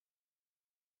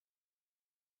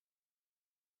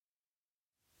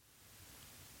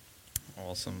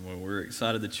Awesome. Well, we're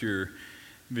excited that you're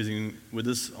visiting with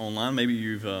us online. Maybe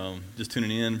you've just tuning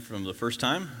in from the first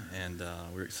time, and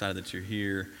we're excited that you're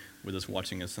here with us,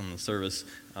 watching us on the service.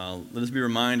 Let us be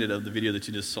reminded of the video that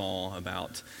you just saw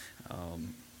about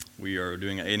we are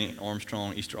doing an A.N.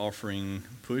 Armstrong Easter offering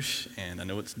push, and I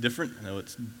know it's different. I know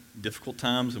it's difficult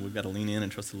times, and we've got to lean in and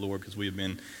trust the Lord because we have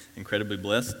been incredibly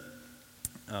blessed.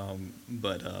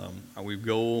 But our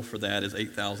goal for that is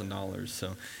 $8,000.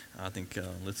 So I think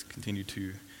let's continue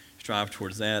to strive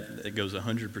towards that. It goes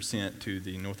 100% to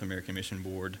the North American Mission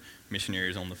Board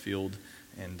missionaries on the field,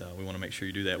 and we want to make sure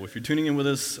you do that. Well, if you're tuning in with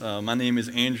us, my name is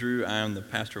Andrew. I am the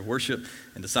pastor of worship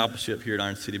and discipleship here at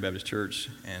Iron City Baptist Church,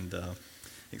 and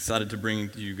excited to bring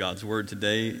to you God's Word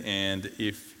today. And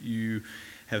if you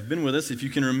have been with us, if you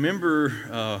can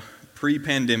remember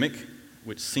pre-pandemic,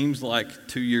 which seems like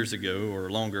 2 years ago or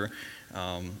longer,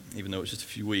 even though it's just a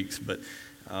few weeks. But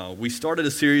we started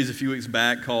a series a few weeks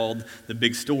back called The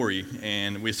Big Story,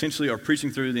 and we essentially are preaching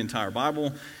through the entire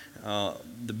Bible,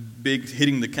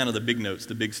 hitting the big notes,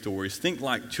 the big stories. Think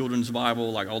like children's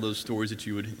Bible, like all those stories that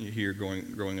you would hear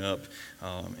growing up.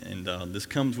 And this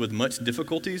comes with much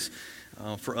difficulties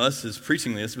for us as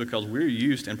preaching this, because we're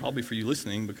used, and probably for you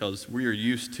listening, because we are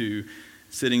used to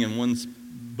sitting in one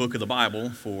book of the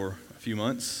Bible for a few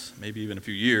months, maybe even a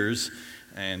few years,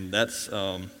 and that's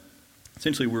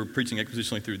essentially we're preaching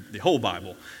expositionally through the whole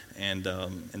Bible, and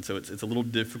so it's a little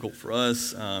difficult for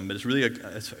us, but it's really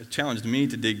a challenge to me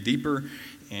to dig deeper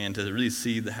and to really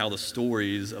see how the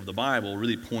stories of the Bible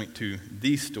really point to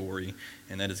the story,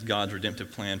 and that is God's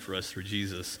redemptive plan for us through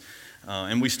Jesus.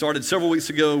 And we started several weeks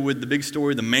ago with the big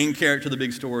story, the main character of the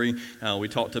big story. We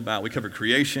covered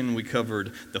creation, we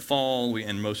covered the fall,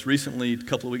 and most recently, a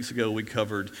couple of weeks ago, we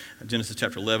covered Genesis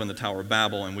chapter 11, the Tower of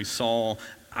Babel, and we saw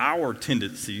our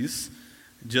tendencies,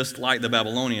 just like the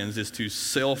Babylonians, is to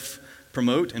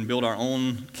self-promote and build our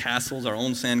own castles, our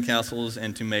own sand castles,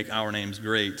 and to make our names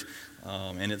great.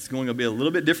 And it's going to be a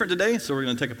little bit different today, so we're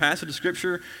going to take a passage of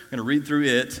Scripture, we're going to read through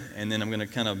it, and then I'm going to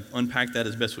kind of unpack that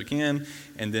as best we can,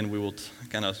 and then we will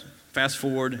kind of fast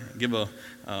forward, give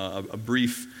a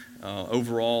brief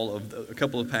overall of a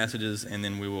couple of passages, and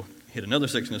then we will hit another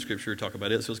section of Scripture, talk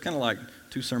about it. So it's kind of like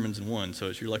two sermons in one, so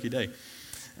it's your lucky day.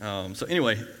 So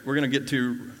anyway, we're going to get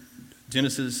to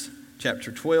Genesis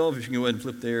chapter 12. If you can go ahead and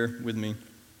flip there with me,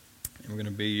 and we're going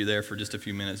to be there for just a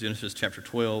few minutes. Genesis chapter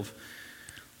 12.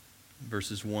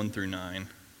 Verses 1 through 9.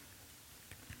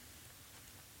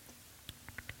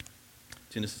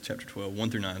 Genesis chapter 12, 1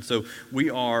 through 9. So we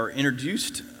are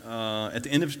introduced at the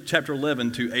end of chapter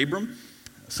 11 to Abram,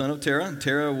 son of Terah.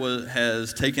 Terah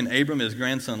has taken Abram, his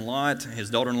grandson Lot, his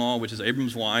daughter-in-law, which is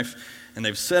Abram's wife, and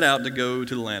they've set out to go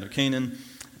to the land of Canaan.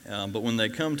 But when they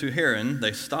come to Haran,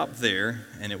 they stop there,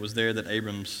 and it was there that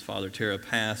Abram's father Terah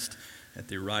passed at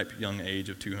the ripe young age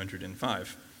of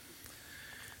 205.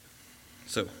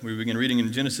 So we begin reading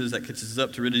in Genesis. That catches us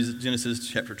up to Genesis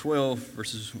chapter 12,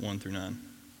 verses 1 through 9.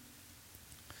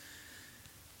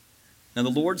 Now the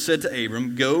Lord said to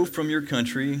Abram, "Go from your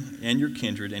country and your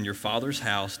kindred and your father's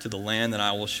house to the land that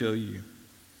I will show you,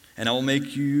 and I will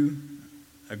make you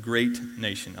a great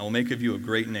nation. I will make of you a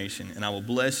great nation, and I will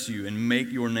bless you and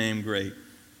make your name great,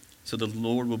 so that the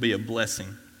Lord will be a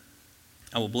blessing.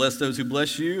 I will bless those who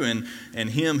bless you, and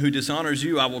him who dishonors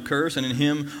you I will curse, and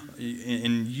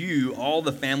in you all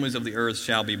the families of the earth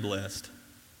shall be blessed."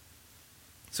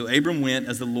 So Abram went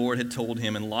as the Lord had told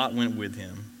him, and Lot went with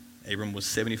him. Abram was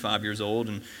 75 years old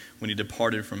and when he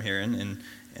departed from Haran,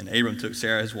 and Abram took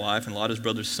Sarah his wife, and Lot his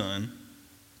brother's son,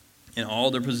 and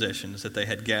all their possessions that they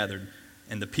had gathered,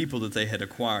 and the people that they had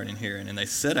acquired in Haran, and they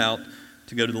set out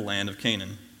to go to the land of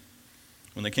Canaan.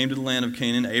 When they came to the land of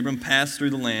Canaan, Abram passed through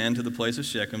the land to the place of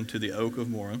Shechem, to the oak of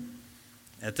Moreh.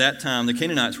 At that time, the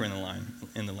Canaanites were in the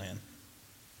land.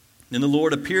 Then the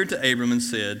Lord appeared to Abram and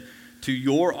said, "To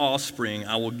your offspring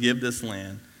I will give this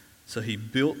land." So he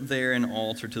built there an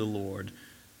altar to the Lord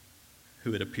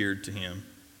who had appeared to him.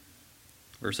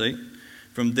 Verse 8,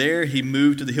 from there he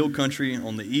moved to the hill country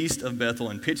on the east of Bethel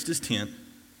and pitched his tent,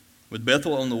 with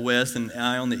Bethel on the west and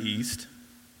Ai on the east.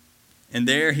 And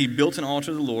there he built an altar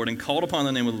to the Lord and called upon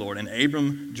the name of the Lord. And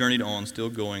Abram journeyed on, still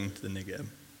going to the Negeb.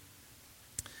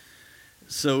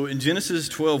 So in Genesis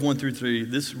 12, 1 through 3,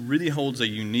 this really holds a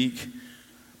unique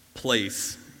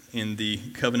place in the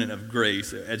covenant of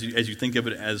grace as you think of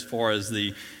it as far as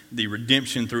the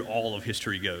redemption through all of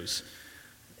history goes.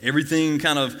 Everything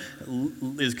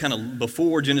is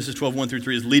before Genesis 12, 1 through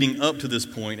 3 is leading up to this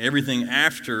point. Everything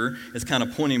after is kind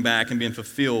of pointing back and being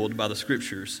fulfilled by the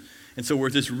Scriptures. And so we're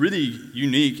at this really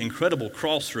unique, incredible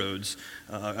crossroads.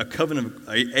 A covenant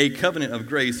of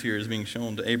grace here is being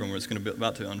shown to Abram where it's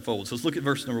about to unfold. So let's look at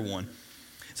verse number 1.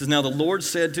 It says, now the Lord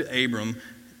said to Abram,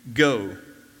 go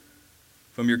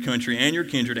from your country and your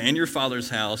kindred and your father's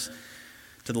house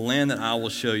to the land that I will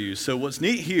show you. So what's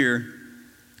neat here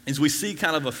is we see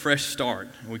kind of a fresh start.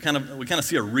 We kind of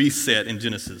see a reset in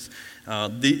Genesis.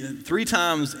 The 3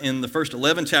 times in the first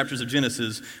 11 chapters of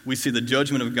Genesis, we see the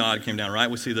judgment of God came down, right?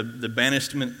 We see the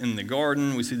banishment in the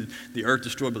garden. We see the earth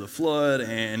destroyed by the flood.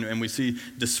 And we see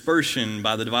dispersion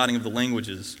by the dividing of the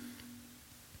languages.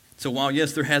 So while,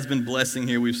 yes, there has been blessing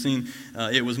here, we've seen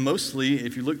it was mostly,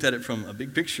 if you looked at it from a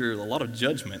big picture, a lot of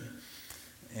judgment.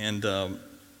 And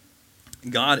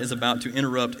God is about to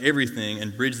interrupt everything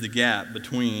and bridge the gap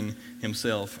between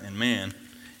himself and man.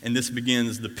 And this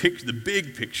begins the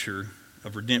big picture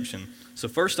of redemption. So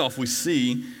first off, we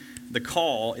see the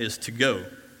call is to go.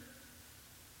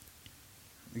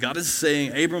 God is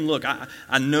saying, Abram, look,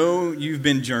 I know you've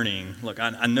been journeying. Look,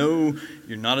 I know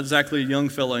you're not exactly a young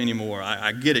fellow anymore.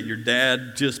 I get it. Your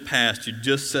dad just passed. You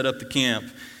just set up the camp.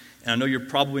 And I know you're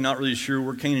probably not really sure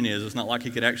where Canaan is. It's not like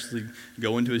he could actually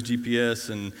go into his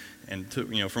GPS and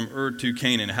from Ur to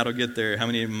Canaan, how to get there, how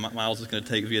many miles it's going to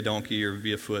take via donkey or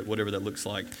via foot, whatever that looks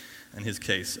like in his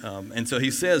case. And so he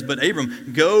says, but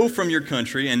Abram, go from your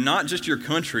country, and not just your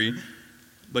country,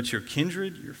 but your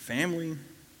kindred, your family,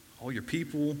 all your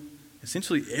people,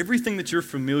 essentially everything that you're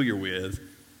familiar with,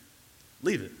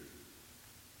 leave it.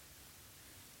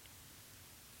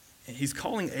 He's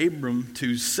calling Abram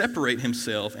to separate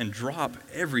himself and drop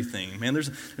everything. Man, there's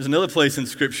another place in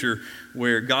Scripture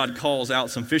where God calls out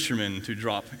some fishermen to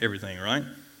drop everything, right?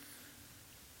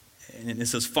 And it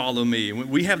says, follow me.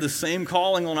 We have the same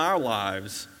calling on our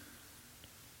lives.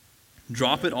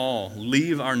 Drop it all.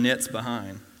 Leave our nets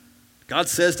behind. God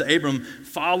says to Abram,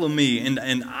 follow me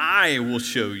and I will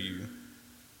show you.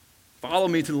 Follow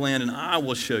me to the land and I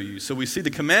will show you. So we see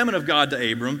the commandment of God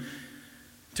to Abram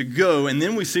to go, and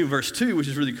then we see verse 2, which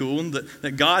is really cool,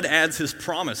 that God adds his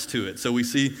promise to it. So we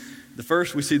see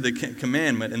the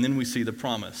commandment, and then we see the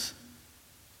promise.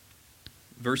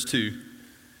 Verse 2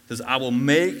 says, I will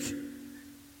make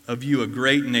of you a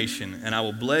great nation, and I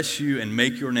will bless you and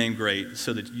make your name great,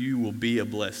 so that you will be a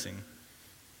blessing.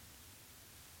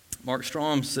 Mark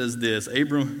Strom says this,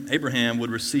 Abraham would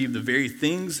receive the very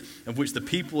things of which the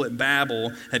people at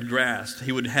Babel had grasped.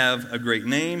 He would have a great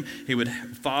name. He would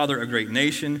father a great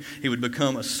nation. He would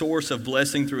become a source of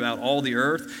blessing throughout all the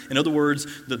earth. In other words,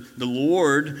 the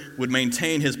Lord would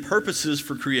maintain his purposes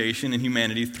for creation and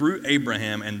humanity through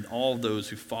Abraham and all those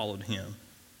who followed him.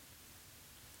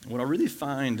 What I really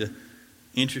find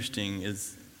interesting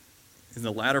is in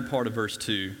the latter part of verse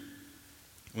 2,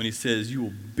 when he says, you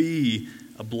will be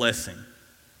a blessing.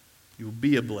 You will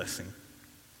be a blessing.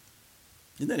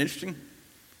 Isn't that interesting?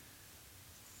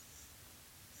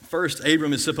 First,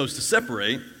 Abram is supposed to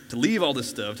separate, to leave all this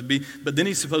stuff, but then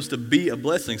he's supposed to be a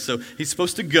blessing. So he's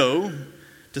supposed to go,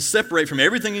 to separate from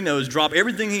everything he knows, drop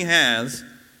everything he has,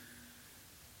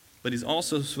 but he's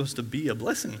also supposed to be a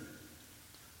blessing.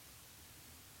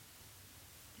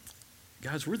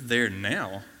 Guys, we're there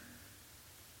now.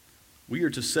 We are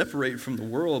to separate from the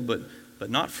world, but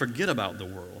not forget about the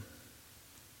world.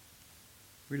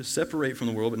 We're to separate from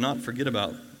the world, but not forget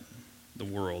about the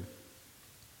world.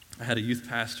 I had a youth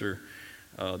pastor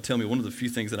tell me one of the few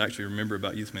things that I actually remember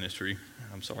about youth ministry.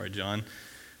 I'm sorry, John.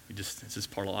 It's just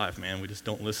part of life, man. We just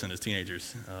don't listen as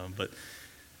teenagers. But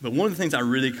one of the things I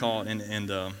really caught, and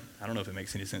I don't know if it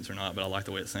makes any sense or not, but I like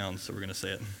the way it sounds, so we're going to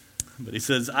say it. But he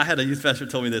says, I had a youth pastor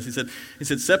tell me this. He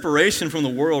said, separation from the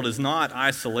world is not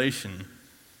isolation,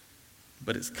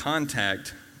 but it's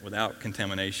contact without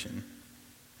contamination.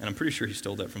 And I'm pretty sure he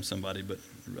stole that from somebody, but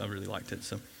I really liked it.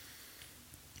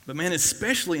 But man,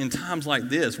 especially in times like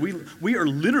this, we are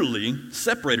literally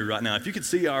separated right now. If you could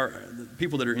see the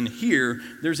people that are in here,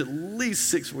 there's at least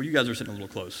 6. Well, you guys are sitting a little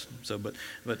close. So, but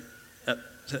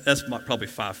that's probably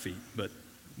 5 feet. But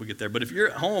we get there. But if you're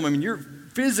at home, I mean, you're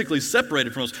physically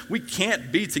separated from us. We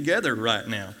can't be together right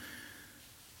now.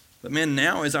 But man,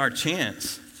 now is our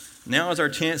chance. Now is our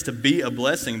chance to be a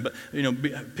blessing. But,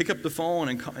 pick up the phone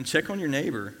and check on your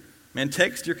neighbor. Man,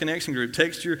 text your connection group,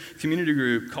 text your community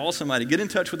group, call somebody. Get in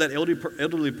touch with that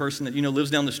elderly person that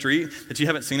lives down the street that you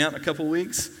haven't seen out in a couple of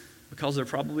weeks because they're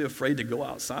probably afraid to go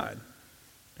outside.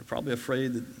 They're probably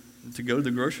afraid to go to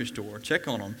the grocery store. Check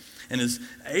on them. And as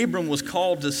Abram was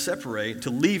called to separate, to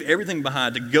leave everything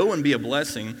behind, to go and be a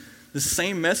blessing, the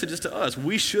same message is to us.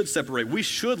 We should separate. We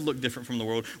should look different from the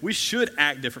world. We should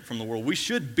act different from the world. We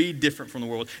should be different from the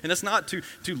world. And it's not to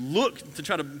look, to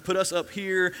try to put us up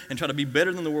here and try to be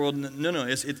better than the world. No.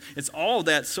 It's all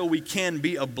that so we can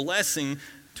be a blessing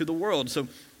to the world. So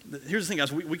here's the thing,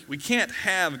 guys. We can't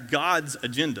have God's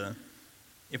agenda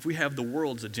if we have the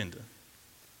world's agenda.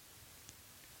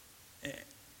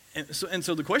 And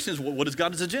so the question is, what is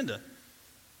God's agenda?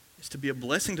 It's to be a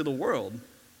blessing to the world.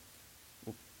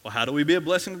 Well, how do we be a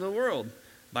blessing to the world?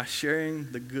 By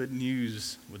sharing the good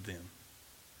news with them.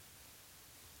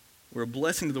 We're a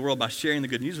blessing to the world by sharing the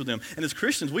good news with them. And as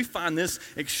Christians, we find this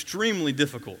extremely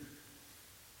difficult.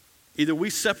 Either we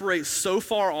separate so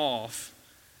far off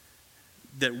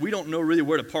that we don't know really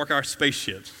where to park our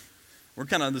spaceships. We're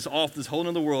kind of off this whole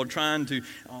other world, trying to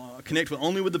connect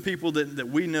only with the people that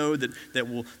we know that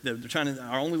they're trying to,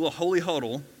 our only little holy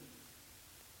huddle,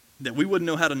 that we wouldn't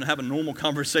know how to have a normal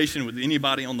conversation with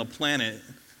anybody on the planet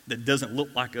that doesn't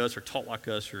look like us or talk like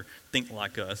us or think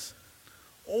like us.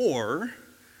 Or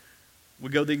we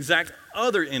go the exact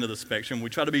other end of the spectrum. We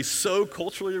try to be so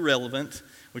culturally relevant.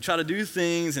 We try to do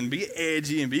things and be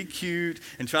edgy and be cute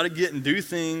and try to get and do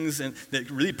things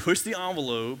that really push the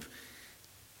envelope.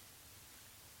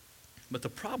 But the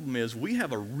problem is we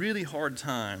have a really hard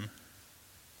time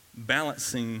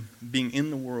balancing being in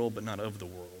the world but not of the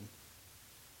world,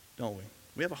 don't we?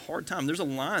 We have a hard time. There's a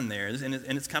line there, and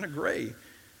it's kind of gray.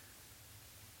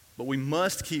 But we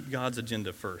must keep God's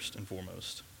agenda first and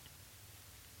foremost.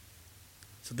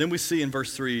 So then we see in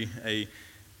verse 3 a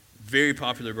very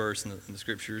popular verse in the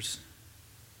scriptures.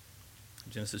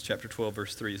 Genesis chapter 12,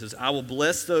 verse 3. It says, I will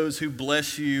bless those who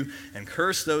bless you and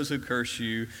curse those who curse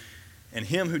you. And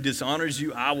him who dishonors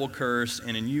you I will curse,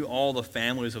 and in you all the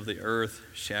families of the earth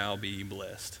shall be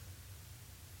blessed.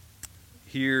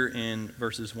 Here in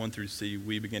verses 1 through C,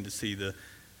 we begin to see the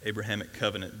Abrahamic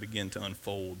covenant begin to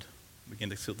unfold. Begin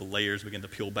to see the layers begin to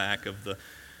peel back of the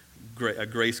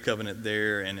grace covenant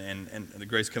there and the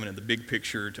grace covenant, the big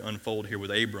picture to unfold here with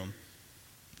Abram.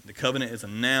 The covenant is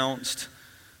announced.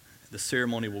 The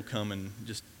ceremony will come in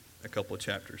just a couple of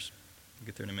chapters. We'll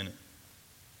get there in a minute.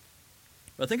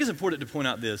 But I think it's important to point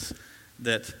out this,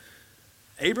 that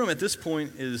Abram at this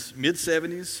point is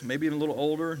mid-70s, maybe even a little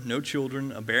older, no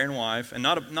children, a barren wife, and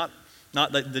not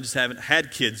that they just haven't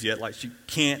had kids yet, like she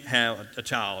can't have a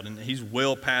child, and he's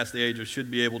well past the age of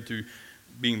should be able to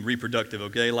being reproductive,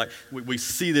 okay? Like we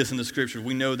see this in the scriptures.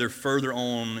 We know they're further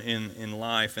on in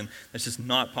life, and that's just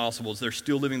not possible. So they're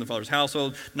still living in the father's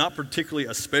household, not particularly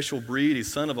a special breed.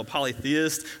 He's son of a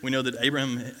polytheist. We know that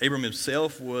Abram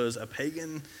himself was a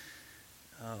pagan.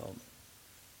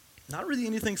 Not really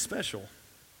anything special.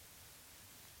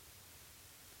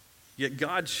 Yet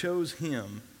God chose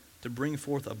him to bring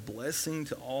forth a blessing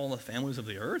to all the families of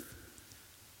the earth?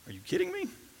 Are you kidding me?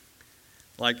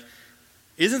 Like,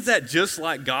 isn't that just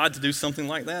like God to do something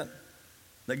like that?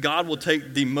 That God will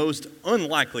take the most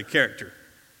unlikely character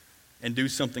and do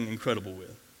something incredible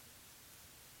with.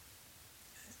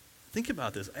 Think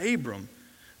about this. Abram,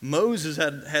 Moses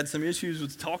had some issues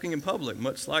with talking in public,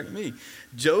 much like me.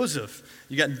 Joseph,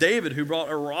 you got David who brought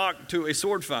a rock to a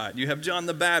sword fight. You have John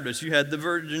the Baptist. You had the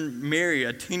Virgin Mary,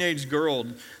 a teenage girl.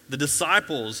 The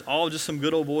disciples, all just some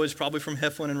good old boys, probably from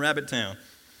Heflin and Rabbit Town.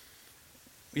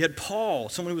 You had Paul,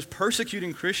 someone who was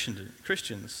persecuting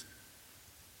Christians.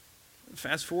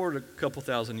 Fast forward a couple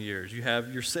thousand years. You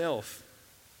have yourself,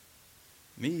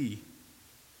 me.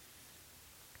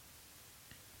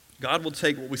 God will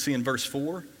take what we see in verse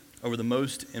 4 over the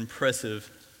most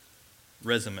impressive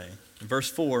resume. In verse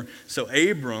 4, so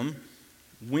Abram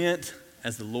went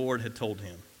as the Lord had told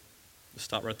him. Let's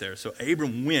stop right there. So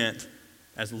Abram went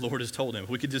as the Lord has told him. If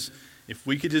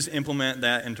we could just implement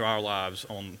that into our lives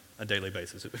on a daily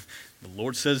basis. If the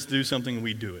Lord says do something,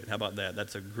 we do it. How about that?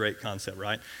 That's a great concept,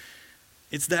 right?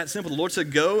 It's that simple. The Lord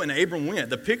said go, and Abram went.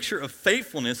 The picture of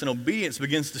faithfulness and obedience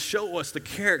begins to show us the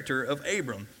character of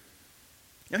Abram.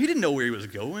 Now, he didn't know where he was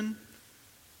going.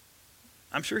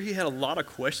 I'm sure he had a lot of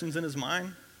questions in his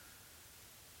mind,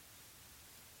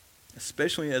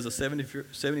 especially as a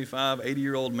 75,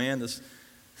 80-year-old man.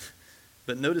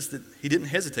 But notice that he didn't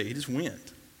hesitate. He just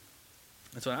went.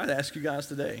 And so I'd ask you guys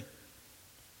today,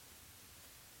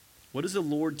 what is the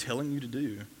Lord telling you to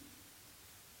do?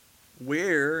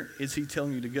 Where is he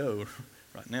telling you to go?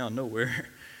 Right now, nowhere.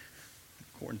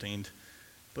 Quarantined.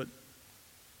 But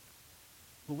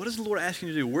what is the Lord asking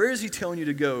you to do? Where is he telling you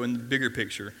to go in the bigger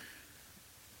picture?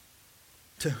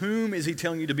 To whom is he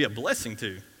telling you to be a blessing to?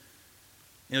 You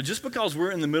know, just because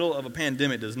we're in the middle of a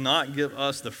pandemic does not give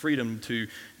us the freedom to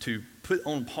put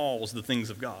on pause the things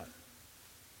of God.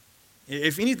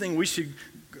 If anything, we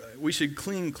should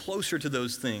cling closer to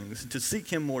those things, to seek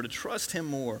him more, to trust him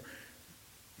more.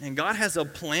 And God has a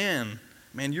plan.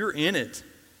 Man, you're in it.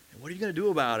 What are you going to do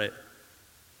about it?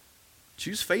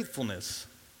 Choose faithfulness.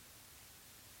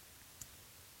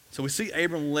 So we see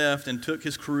Abram left and took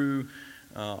his crew,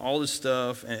 all this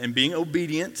stuff, and being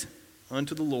obedient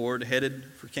unto the Lord, headed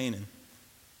for Canaan.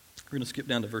 We're going to skip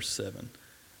down to verse 7.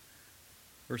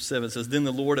 Verse 7 says, Then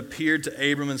the Lord appeared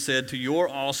to Abram and said, To your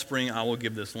offspring I will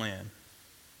give this land.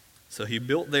 So he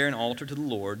built there an altar to the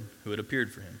Lord who had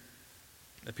appeared to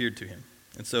him.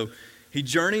 And so he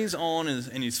journeys on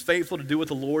and he's faithful to do what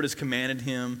the Lord has commanded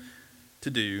him to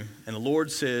do. And the Lord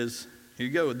says, here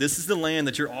you go. This is the land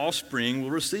that your offspring will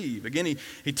receive. Again,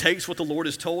 he takes what the Lord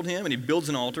has told him and he builds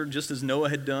an altar just as Noah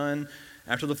had done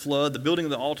after the flood. The building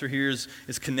of the altar here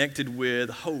is connected with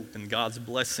hope and God's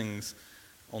blessings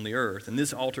on the earth. And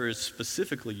this altar is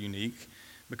specifically unique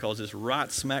because it's right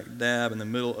smack dab in the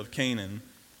middle of Canaan.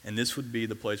 And this would be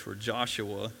the place where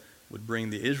Joshua would bring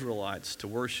the Israelites to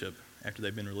worship after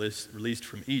they've been released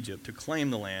from Egypt to claim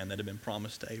the land that had been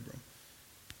promised to Abram.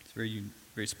 It's a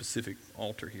very specific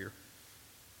altar here.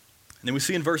 And then we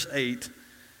see in verse 8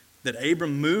 that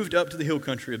Abram moved up to the hill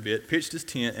country a bit, pitched his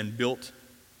tent, and built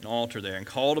an altar there and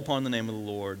called upon the name of the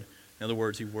Lord. In other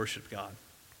words, he worshiped God.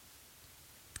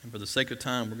 And for the sake of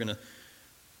time, we're going to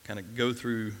kind of go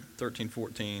through 13,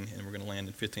 14, and we're going to land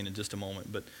in 15 in just a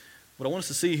moment. But what I want us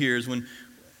to see here is when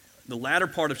the latter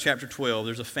part of chapter 12,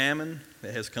 there's a famine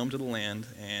that has come to the land,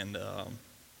 and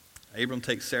Abram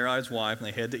takes Sarai's wife, and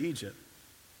they head to Egypt.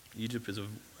 Egypt is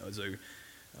a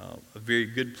very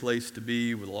good place to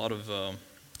be with a lot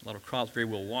of crops, very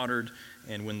well watered.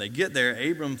 And when they get there,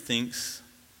 Abram thinks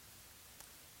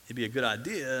it'd be a good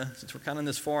idea, since we're kind of in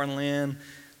this foreign land,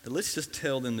 that let's just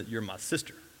tell them that you're my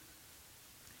sister.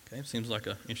 Okay, seems like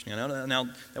an interesting. Now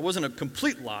that wasn't a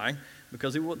complete lie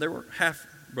because they were half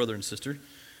brother and sister,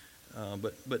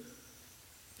 but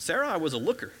Sarai was a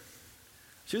looker.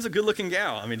 She was a good-looking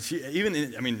gal. I mean,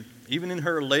 even in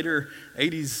her later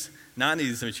 80s,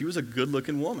 90s, I mean, she was a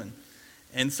good-looking woman.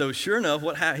 And so, sure enough,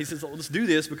 what happened? He says, "Let's do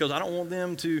this because I don't want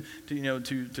them to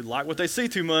like what they see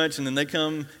too much, and then they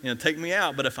come, take me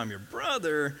out. But if I'm your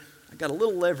brother, I got a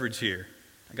little leverage here.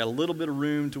 I got a little bit of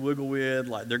room to wiggle with.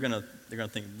 Like they're gonna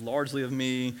think largely of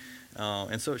me.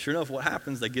 And so, sure enough, what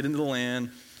happens? They get into the land.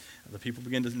 The people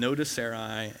begin to notice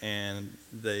Sarai, and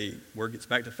word gets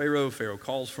back to Pharaoh. Pharaoh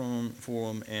calls for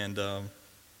them, and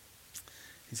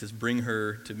he says, "Bring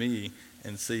her to me."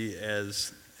 And see,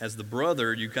 as the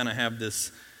brother, you kind of have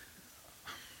this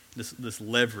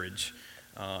leverage,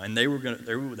 and they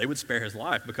would spare his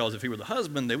life because if he were the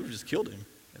husband, they would have just killed him.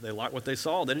 If they liked what they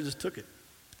saw, they'd have just took it.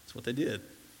 That's what they did.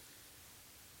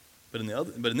 But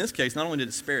in this case, not only did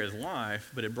it spare his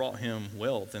life, but it brought him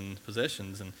wealth and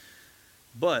possessions.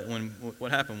 But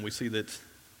what happened? We see that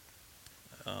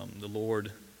the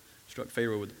Lord struck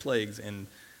Pharaoh with the plagues, and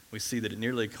we see that it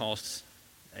nearly cost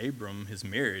Abram his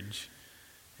marriage.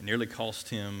 It nearly cost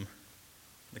him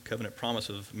the covenant promise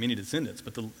of many descendants.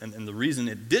 But the reason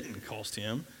it didn't cost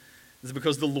him is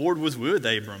because the Lord was with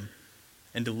Abram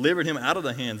and delivered him out of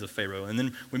the hands of Pharaoh. And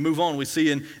then we move on. We see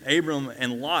in Abram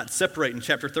and Lot separate in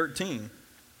chapter 13.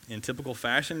 In typical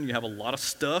fashion, you have a lot of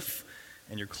stuff,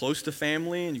 and you're close to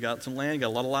family, and you got some land, you got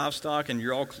a lot of livestock, and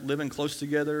you're all living close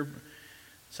together.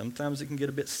 Sometimes it can get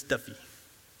a bit stuffy.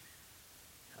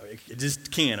 It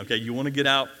just can, okay? You want to get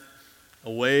out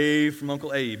away from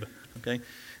Uncle Abe, okay?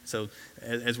 So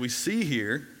as we see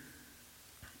here,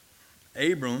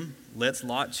 Abram lets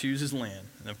Lot choose his land.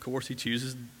 And of course, he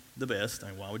chooses the best. I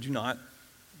mean, why would you not?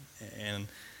 And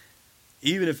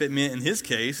even if it meant in his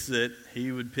case that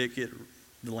he would pick the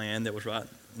land that was right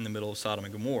in the middle of Sodom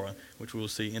and Gomorrah, which we'll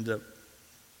see ended up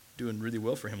doing really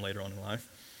well for him later on in life.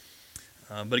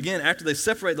 But again, after they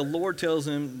separate, the Lord tells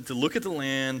him to look at the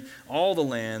land, all the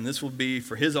land. This will be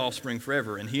for his offspring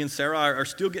forever. And he and Sarai are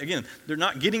still, again, they're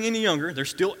not getting any younger. They're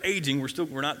still aging.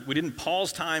 We didn't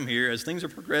pause time here as things are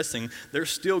progressing. They're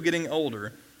still getting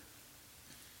older.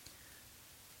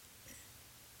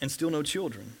 And still no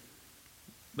children.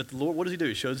 But the Lord, what does he do?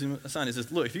 He shows him a sign. He says,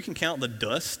 look, if you can count the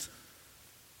dust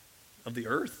of the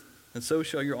earth, then so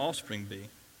shall your offspring be.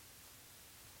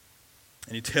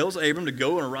 And he tells Abram to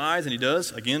go and arise, and he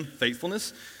does. Again,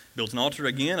 faithfulness. Builds an altar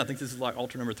again. I think this is like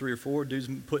altar number 3 or 4. Dude's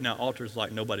putting out altars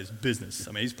like nobody's business.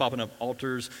 I mean, he's popping up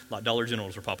altars like Dollar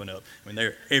Generals are popping up. I mean,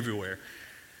 they're everywhere.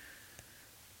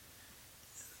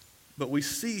 But we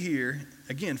see here,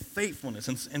 again, faithfulness.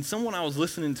 And someone I was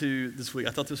listening to this week,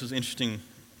 I thought this was interesting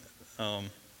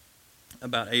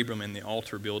about Abram and the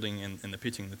altar building and the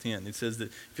pitching of the tent. It says that,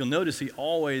 if you'll notice, he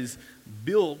always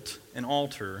built an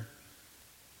altar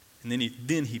and then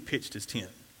he pitched his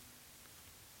tent.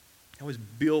 He always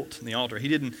built the altar. He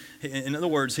didn't. In other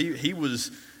words, he was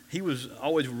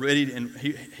always ready, and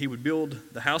he would build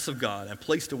the house of God, a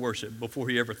place to worship, before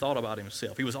he ever thought about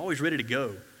himself. He was always ready to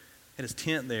go. Had his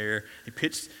tent there.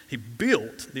 He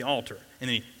built the altar, and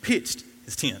then he pitched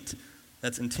his tent.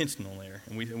 That's intentional there,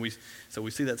 and so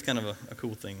we see that's kind of a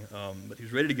cool thing. But he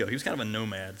was ready to go. He was kind of a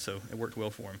nomad, so it worked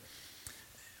well for him.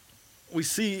 we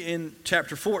see in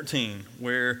chapter 14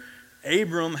 where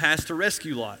Abram has to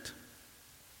rescue Lot.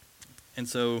 And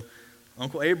so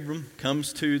Uncle Abram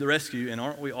comes to the rescue, and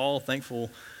aren't we all thankful?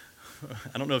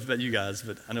 I don't know about you guys,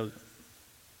 but I know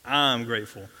I'm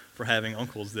grateful for having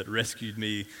uncles that rescued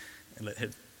me and that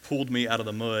had pulled me out of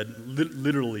the mud,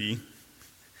 literally,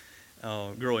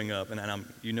 growing up. And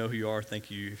you know who you are.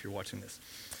 Thank you if you're watching this.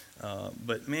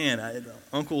 But man,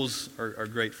 uncles are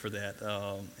great for that,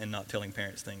 and not telling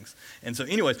parents things. And so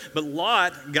anyways, but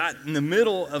Lot got in the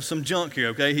middle of some junk here,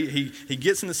 okay? He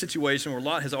gets in the situation where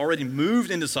Lot has already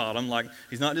moved into Sodom, like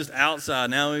he's not just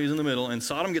outside, now he's in the middle, and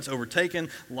Sodom gets overtaken,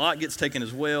 Lot gets taken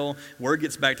as well. Word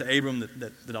gets back to Abram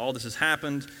that all this has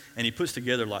happened, and he puts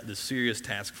together like this serious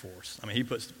task force. I mean, he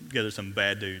puts together some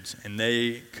bad dudes, and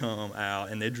they come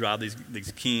out, and they drive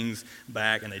these kings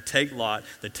back, and they take Lot,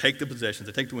 they take the possessions,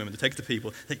 they take the women, to take the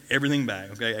people, take everything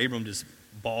back, okay? Abram just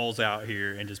balls out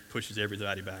here and just pushes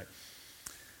everybody back.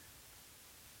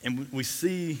 And we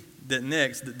see that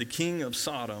next, that the king of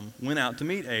Sodom went out to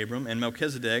meet Abram, and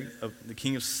Melchizedek, the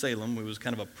king of Salem, who was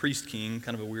kind of a priest king,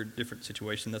 kind of a weird, different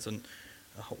situation.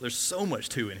 There's so much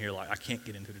to in here, like I can't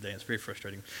get into today. It's very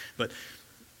frustrating. But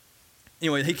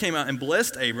anyway, he came out and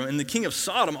blessed Abram, and the king of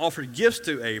Sodom offered gifts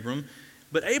to Abram.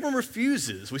 But Abram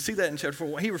refuses. We see that in chapter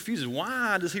 4. He refuses.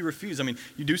 Why does he refuse? I mean,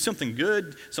 you do something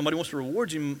good, somebody wants to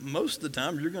reward you, most of the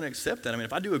time you're going to accept that. I mean,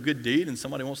 if I do a good deed and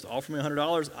somebody wants to offer me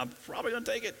 $100, I'm probably going to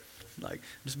take it. Like,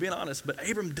 just being honest. But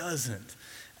Abram doesn't.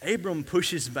 Abram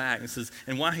pushes back and says,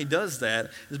 and why he does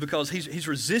that is because he's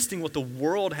resisting what the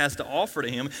world has to offer to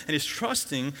him, and he's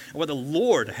trusting what the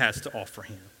Lord has to offer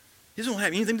him. He doesn't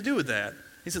have anything to do with that.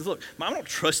 He says, look, I don't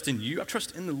trust in you. I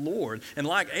trust in the Lord. And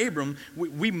like Abram,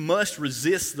 we must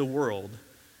resist the world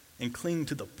and cling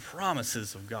to the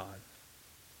promises of God.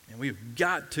 And we've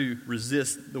got to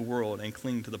resist the world and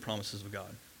cling to the promises of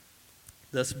God.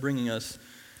 Thus bringing us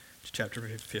to chapter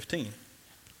 15,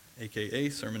 a.k.a.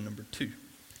 sermon number 2.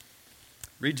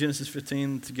 Read Genesis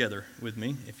 15 together with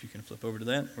me, if you can flip over to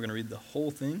that. We're going to read the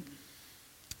whole thing.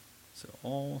 So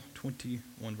all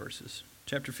 21 verses.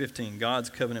 Chapter 15, God's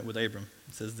covenant with Abram.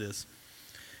 It says this: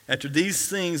 After these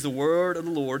things, the word of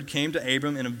the Lord came to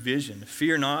Abram in a vision.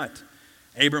 Fear not,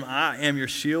 Abram, I am your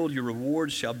shield. Your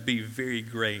reward shall be very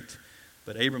great.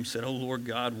 But Abram said, O Lord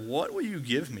God, what will you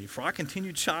give me? For I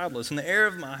continue childless, and the heir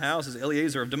of my house is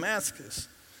Eliezer of Damascus.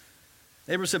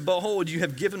 Abram said, Behold, you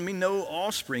have given me no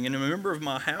offspring, and a member of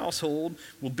my household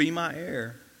will be my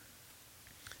heir.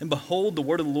 And behold, the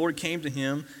word of the Lord came to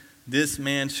him, This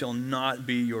man shall not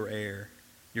be your heir.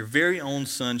 Your very own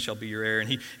son shall be your heir. And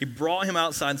he brought him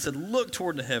outside and said, Look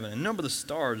toward the heaven and number the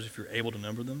stars if you're able to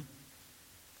number them.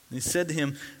 And he said to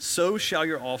him, So shall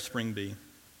your offspring be.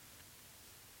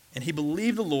 And he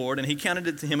believed the Lord, and he counted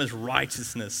it to him as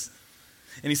righteousness.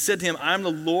 And he said to him, I am the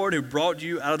Lord who brought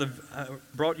you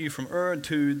from Ur of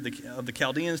the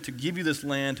Chaldeans to give you this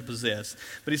land to possess.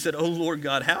 But he said, O Lord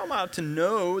God, how am I to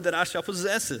know that I shall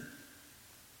possess it?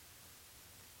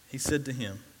 He said to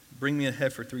him, Bring me a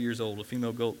heifer 3 years old, a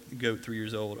female goat 3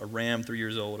 years old, a ram 3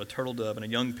 years old, a turtle dove, and a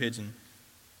young pigeon.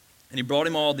 And he brought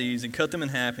him all these and cut them in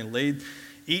half and laid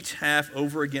each half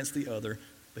over against the other,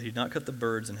 but he did not cut the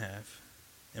birds in half.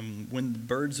 And when the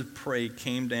birds of prey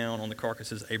came down on the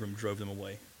carcasses, Abram drove them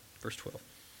away. Verse 12.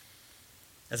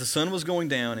 As the sun was going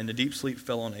down and a deep sleep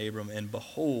fell on Abram, and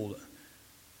behold,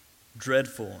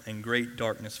 dreadful and great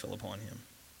darkness fell upon him.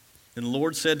 Then the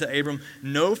Lord said to Abram,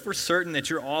 Know for certain that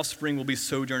your offspring will be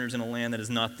sojourners in a land that is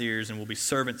not theirs, and will be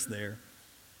servants there,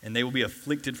 and they will be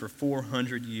afflicted for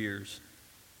 400 years.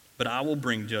 But I will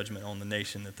bring judgment on the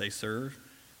nation that they serve,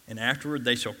 and afterward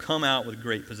they shall come out with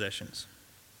great possessions.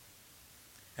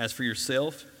 As for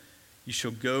yourself, you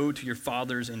shall go to your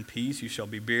fathers in peace. You shall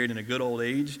be buried in a good old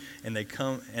age, and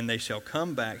they shall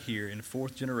come back here in the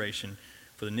 4th generation,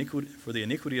 for the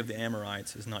iniquity of the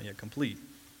Amorites is not yet complete.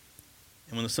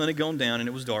 And when the sun had gone down and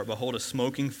it was dark, behold, a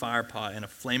smoking firepot and a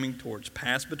flaming torch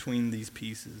passed between these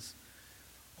pieces.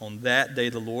 On that day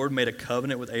the Lord made a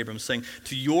covenant with Abram, saying,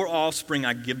 To your offspring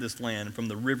I give this land, from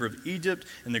the river of Egypt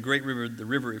and the great river, the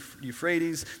river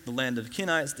Euphrates, the land of the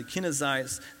Kenites, the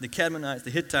Kenizzites, the Cadmonites,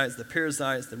 the Hittites, the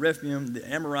Perizzites, the Rephaim, the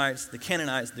Amorites, the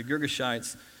Canaanites, the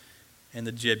Girgashites, and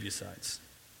the Jebusites.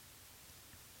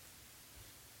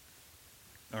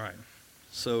 All right,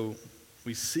 so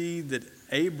we see that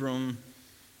Abram,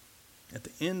 at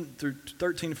the end, through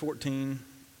 13 to 14,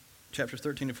 chapters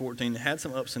 13 to 14, had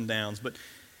some ups and downs, but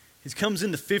he comes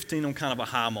into 15 on kind of a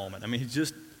high moment. I mean, he's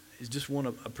just won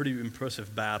a pretty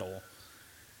impressive battle,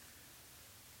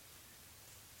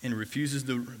 and refuses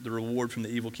the reward from the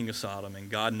evil king of Sodom. And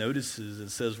God notices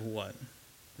and says what?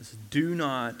 It says, Do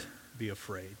not be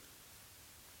afraid.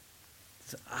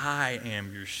 He said, I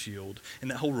am your shield.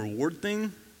 And that whole reward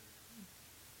thing,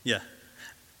 yeah,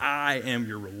 I am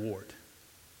your reward.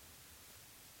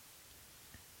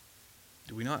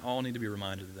 Do we not all need to be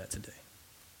reminded of that today?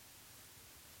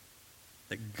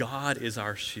 That God is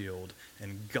our shield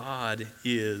and God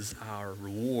is our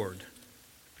reward.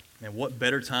 And what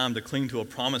better time to cling to a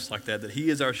promise like that he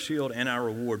is our shield and our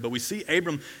reward. But we see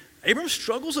Abram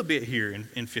struggles a bit here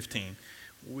in 15.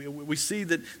 We see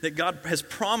that God has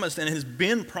promised and has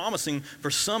been promising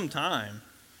for some time.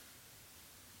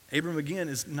 Abram, again,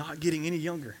 is not getting any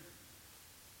younger.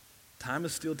 Time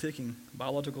is still ticking.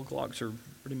 Biological clocks are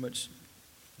pretty much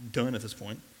done at this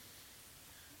point.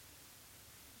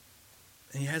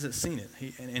 And he hasn't seen it.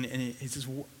 He says,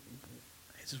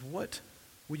 what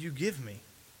will you give me?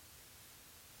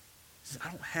 He says,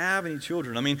 I don't have any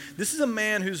children. I mean, this is a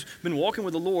man who's been walking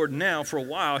with the Lord now for a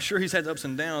while. Sure, he's had ups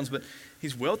and downs, but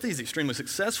he's wealthy. He's extremely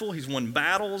successful. He's won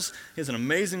battles. He has an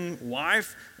amazing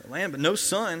wife, land, but no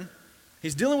son.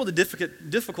 He's dealing with a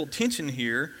difficult tension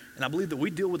here, and I believe that we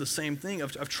deal with the same thing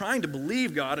of trying to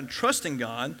believe God and trusting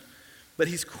God. But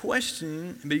he's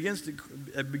beginning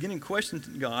to question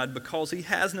God because he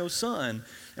has no son.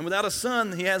 And without a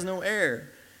son, he has no heir.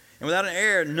 And without an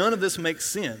heir, none of this makes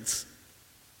sense.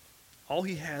 All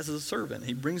he has is a servant.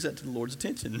 He brings that to the Lord's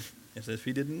attention as if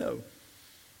he didn't know.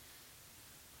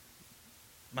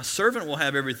 My servant will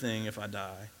have everything if I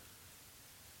die.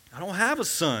 I don't have a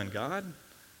son, God.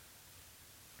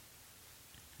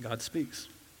 God speaks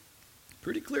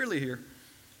pretty clearly here.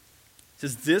 It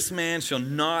says, this man shall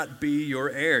not be your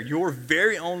heir. Your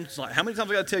very own son. How many times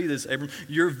have I got to tell you this, Abram?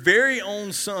 Your very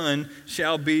own son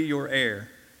shall be your heir.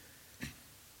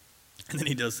 And then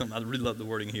he does something. I really love the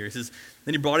wording here. He says,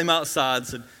 then he brought him outside and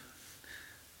said,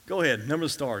 go ahead, number the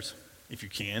stars, if you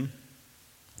can.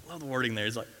 I love the wording there.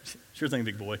 He's like, sure thing,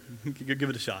 big boy. Give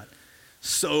it a shot.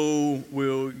 So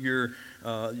will your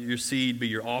seed be,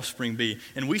 your offspring be.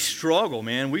 And we struggle,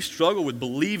 man. We struggle with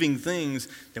believing things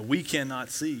that we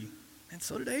cannot see. And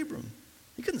so did Abram.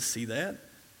 He couldn't see that.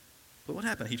 But what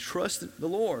happened? He trusted the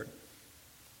Lord.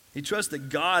 He trusts that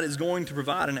God is going to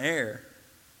provide an heir.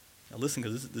 Now listen,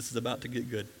 because this is about to get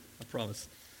good. I promise.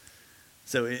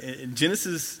 So in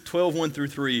Genesis 12, 1 through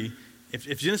 3,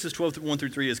 if Genesis 12, 1 through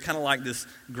 3 is kind of like this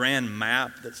grand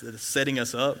map that's setting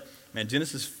us up, man,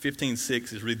 Genesis 15,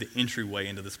 6 is really the entryway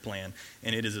into this plan.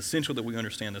 And it is essential that we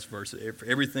understand this verse.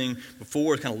 Everything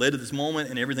before has kind of led to this moment,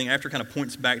 and everything after kind of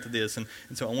points back to this. And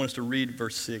so I want us to read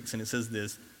verse 6, and it says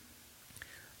this.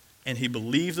 And he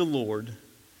believed the Lord,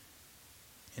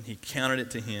 and he counted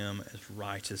it to him as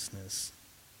righteousness.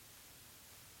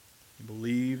 He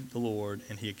believed the Lord,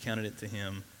 and he accounted it to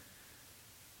him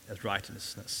as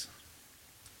righteousness.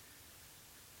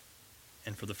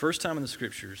 And for the first time in the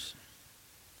Scriptures,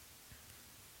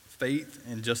 faith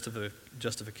and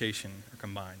justification are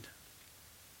combined.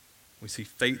 We see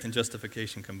faith and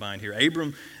justification combined here.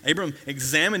 Abram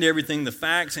examined everything, the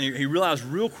facts, and he realized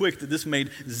real quick that this made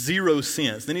zero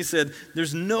sense. Then he said,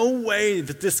 there's no way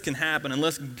that this can happen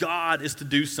unless God is to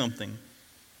do something.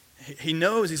 He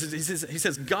knows, he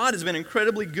says, God has been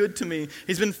incredibly good to me.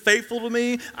 He's been faithful to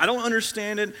me. I don't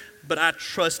understand it, but I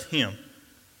trust him.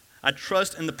 I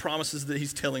trust in the promises that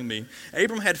he's telling me.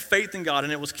 Abram had faith in God,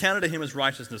 and it was counted to him as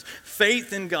righteousness.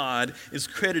 Faith in God is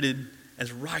credited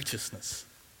as righteousness.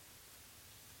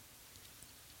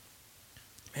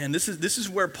 And this is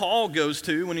where Paul goes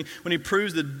to when he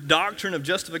proves the doctrine of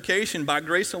justification by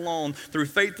grace alone, through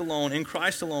faith alone, in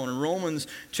Christ alone. In Romans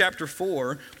chapter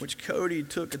 4, which Cody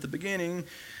took at the beginning,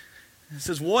 it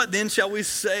says, what then shall we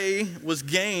say was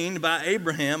gained by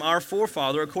Abraham, our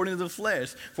forefather, according to the flesh?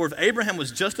 For if Abraham was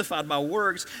justified by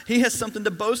works, he has something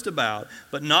to boast about,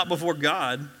 but not before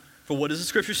God. For what does the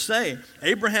Scripture say?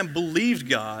 Abraham believed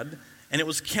God, and it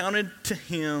was counted to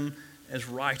him as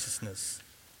righteousness.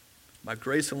 By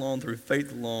grace alone, through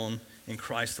faith alone, in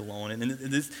Christ alone.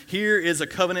 And here is a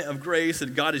covenant of grace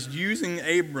that God is using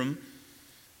Abram,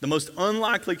 the most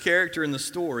unlikely character in the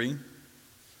story.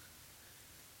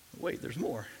 Wait, there's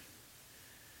more.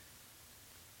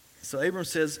 So Abram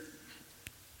says,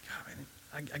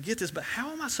 God, I get this, but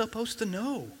how am I supposed to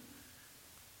know?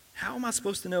 How am I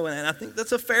supposed to know? And I think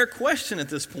that's a fair question at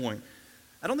this point.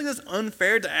 I don't think that's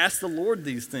unfair to ask the Lord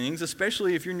these things,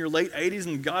 especially if you're in your late 80s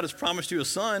and God has promised you a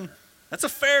son. That's a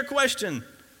fair question.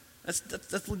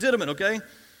 That's legitimate, okay?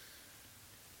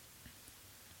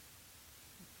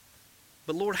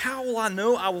 But Lord, how will I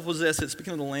know I will possess it?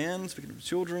 Speaking of the land, speaking of the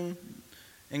children.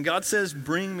 And God says,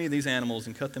 bring me these animals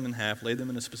and cut them in half, lay them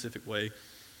in a specific way.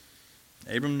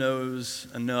 Abram knows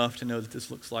enough to know that this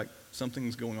looks like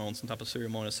something's going on, some type of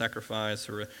ceremony, a sacrifice,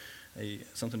 or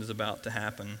something is about to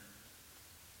happen.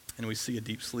 And we see a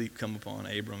deep sleep come upon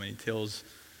Abram, and he tells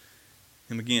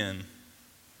him again,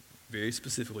 very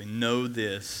specifically, know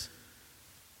this,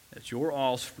 that your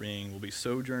offspring will be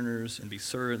sojourners and be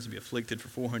servants and be afflicted for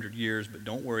 400 years, but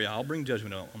don't worry, I'll bring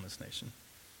judgment on this nation.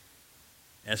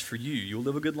 As for you, you'll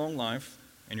live a good long life,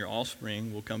 and your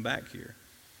offspring will come back here.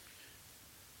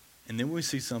 And then we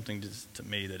see something to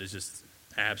me that is just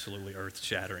absolutely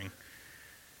earth-shattering.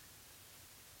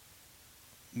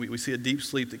 We see a deep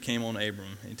sleep that came on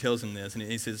Abram. He tells him this, and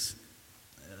he says,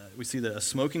 we see that a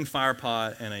smoking fire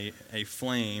pot and a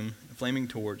flaming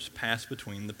torch pass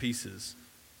between the pieces.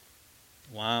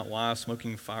 Why a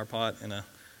smoking fire pot and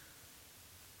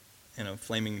a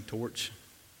flaming torch?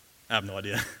 I have no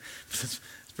idea. It's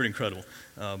pretty incredible.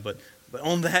 But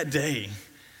on that day,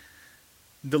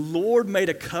 the Lord made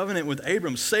a covenant with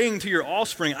Abram, saying to your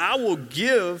offspring, I will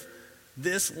give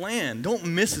this land. Don't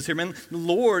miss this here, man. The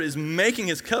Lord is making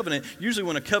his covenant. Usually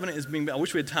when a covenant is being made, I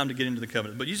wish we had time to get into the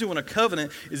covenant, but usually when a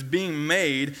covenant is being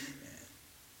made,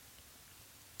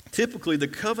 typically the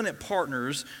covenant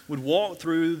partners would walk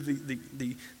through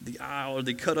the aisle, or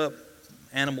they cut up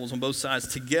animals on both sides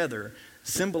together,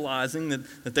 symbolizing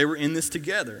that they were in this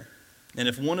together. And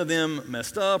if one of them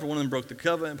messed up or one of them broke the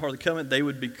covenant, part of the covenant, they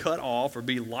would be cut off or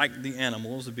be like the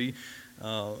animals. It'd be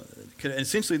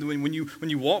essentially when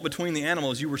you walk between the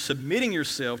animals, you were submitting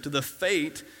yourself to the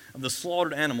fate of the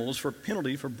slaughtered animals for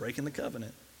penalty for breaking the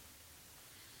covenant.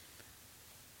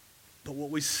 But what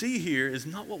we see here is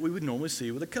not what we would normally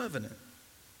see with a covenant.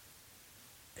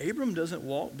 Abram doesn't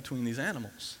walk between these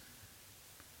animals.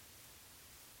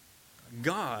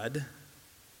 God,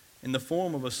 in the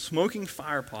form of a smoking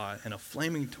fire pot and a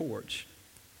flaming torch,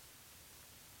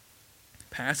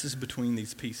 passes between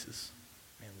these pieces.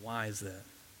 Man, why is that?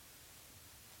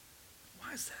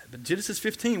 Why is that? But Genesis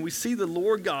 15, we see the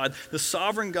Lord God, the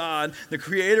sovereign God, the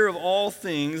creator of all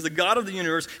things, the God of the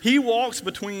universe. He walks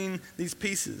between these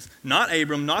pieces. Not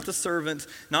Abram, not the servant,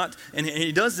 and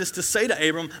he does this to say to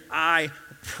Abram, I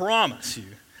promise you,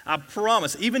 I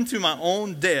promise, even to my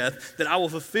own death, that I will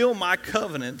fulfill my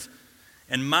covenant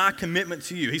and my commitment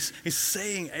to you. He's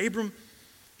saying, Abram,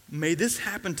 may this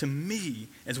happen to me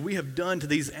as we have done to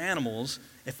these animals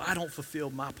if I don't fulfill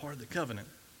my part of the covenant.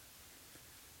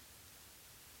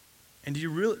 And do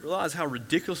you realize how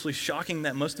ridiculously shocking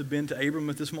that must have been to Abram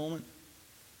at this moment?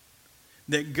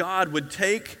 That God would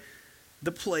take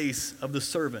the place of the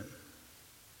servant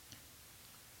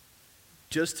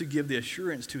just to give the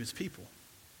assurance to his people.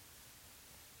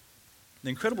 The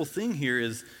incredible thing here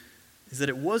is that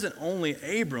it wasn't only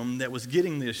Abram that was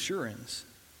getting the assurance.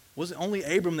 It wasn't only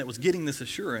Abram that was getting this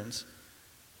assurance.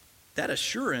 That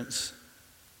assurance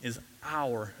is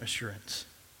our assurance.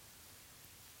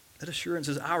 That assurance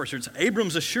is our assurance.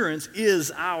 Abram's assurance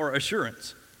is our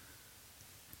assurance.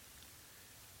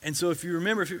 And so if you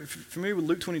remember, if you're familiar with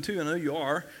Luke 22, I know you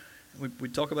are. We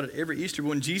talk about it every Easter. But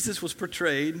when Jesus was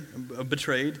betrayed,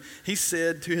 he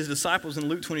said to his disciples in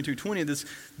Luke 22:20,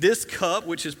 this cup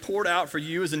which is poured out for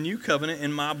you is a new covenant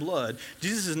in my blood.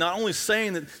 Jesus is not only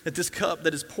saying that this cup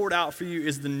that is poured out for you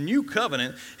is the new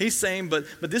covenant, he's saying, but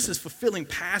this is fulfilling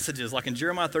passages like in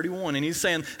Jeremiah 31. And he's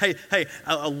saying, hey,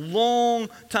 a long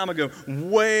time ago,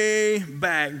 way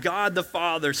back, God the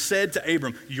Father said to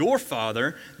Abram, your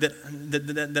father,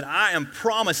 that I am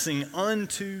promising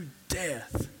unto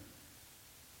death.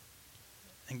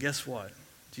 And guess what?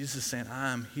 Jesus is saying,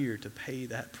 I'm here to pay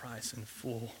that price in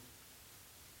full.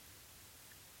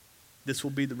 This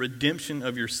will be the redemption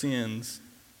of your sins.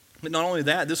 But not only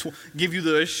that, this will give you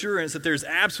the assurance that there's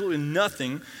absolutely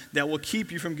nothing that will keep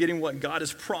you from getting what God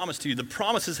has promised to you. The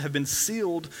promises have been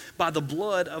sealed by the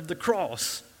blood of the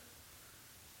cross.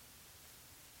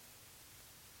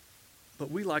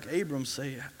 But we, like Abram,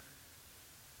 say,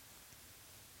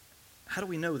 how do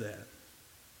we know that?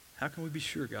 How can we be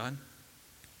sure, God?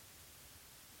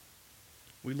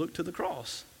 We look to the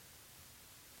cross.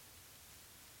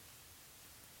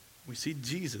 We see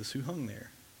Jesus who hung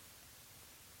there.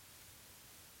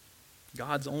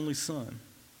 God's only Son.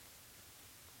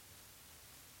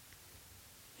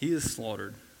 He is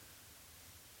slaughtered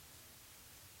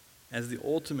as the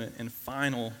ultimate and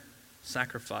final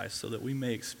sacrifice so that we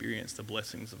may experience the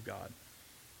blessings of God.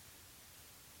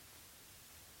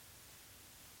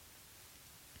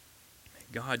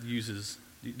 God uses,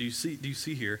 do you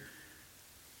see here?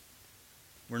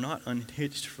 We're not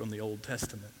unhitched from the Old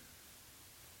Testament.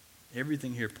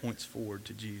 Everything here points forward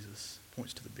to Jesus,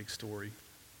 points to the big story,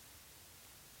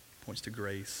 points to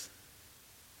grace.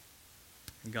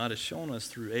 And God has shown us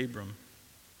through Abram,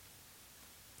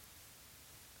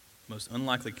 most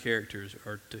unlikely characters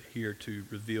are here to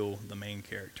reveal the main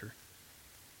character.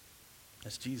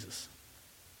 That's Jesus.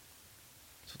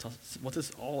 So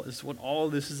what all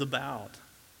this is about.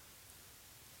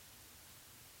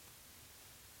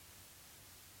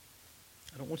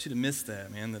 I don't want you to miss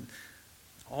that, man. That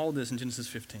all this in Genesis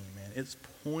 15, man, it's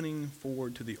pointing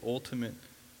forward to the ultimate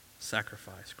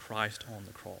sacrifice, Christ on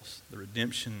the cross, the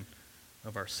redemption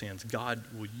of our sins. God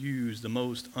will use the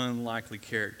most unlikely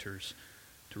characters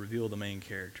to reveal the main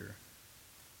character,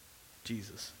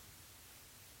 Jesus.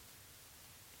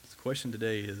 The question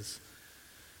today is,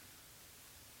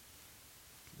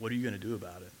 what are you going to do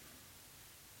about it?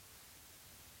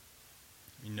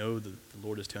 You know that the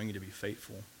Lord is telling you to be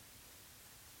faithful.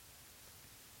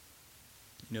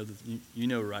 You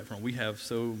know right from wrong. We have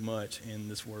so much in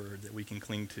this word that we can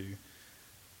cling to.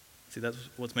 See, that's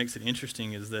what makes it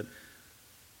interesting, is that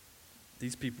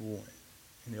these people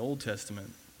in the Old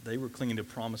Testament, they were clinging to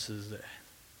promises that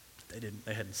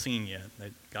they hadn't seen yet.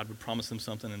 That God would promise them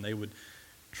something and they would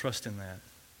trust in that.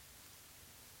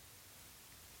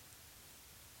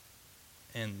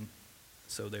 And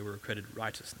so they were accredited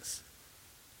righteousness.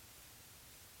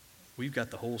 We've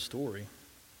got the whole story.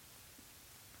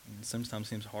 It sometimes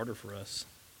seems harder for us.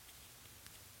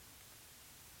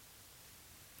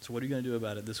 So what are you going to do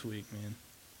about it this week, man?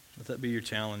 Let that be your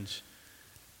challenge.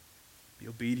 Be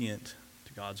obedient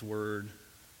to God's word.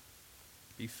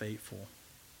 Be faithful.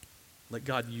 Let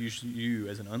God use you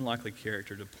as an unlikely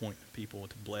character to point people,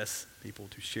 to bless people,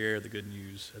 to share the good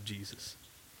news of Jesus.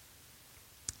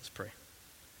 Let's pray.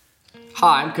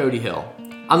 Hi, I'm Cody Hill.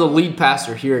 I'm the lead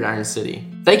pastor here at Iron City.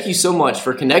 Thank you so much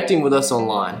for connecting with us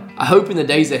online. I hope in the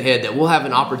days ahead that we'll have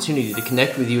an opportunity to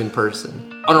connect with you in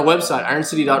person. On our website,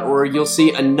 ironcity.org, you'll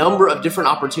see a number of different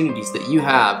opportunities that you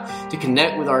have to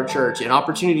connect with our church and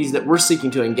opportunities that we're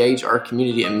seeking to engage our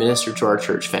community and minister to our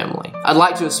church family. I'd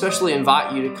like to especially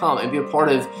invite you to come and be a part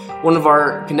of one of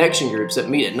our connection groups that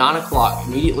meet at 9 o'clock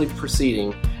immediately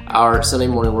preceding our Sunday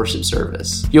morning worship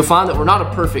service. You'll find that we're not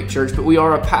a perfect church, but we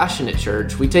are a passionate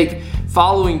church. We take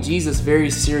following Jesus very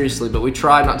seriously, but we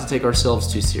try not to take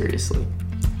ourselves too seriously.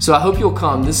 So I hope you'll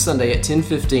come this Sunday at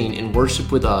 10:15 and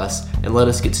worship with us and let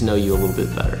us get to know you a little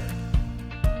bit better.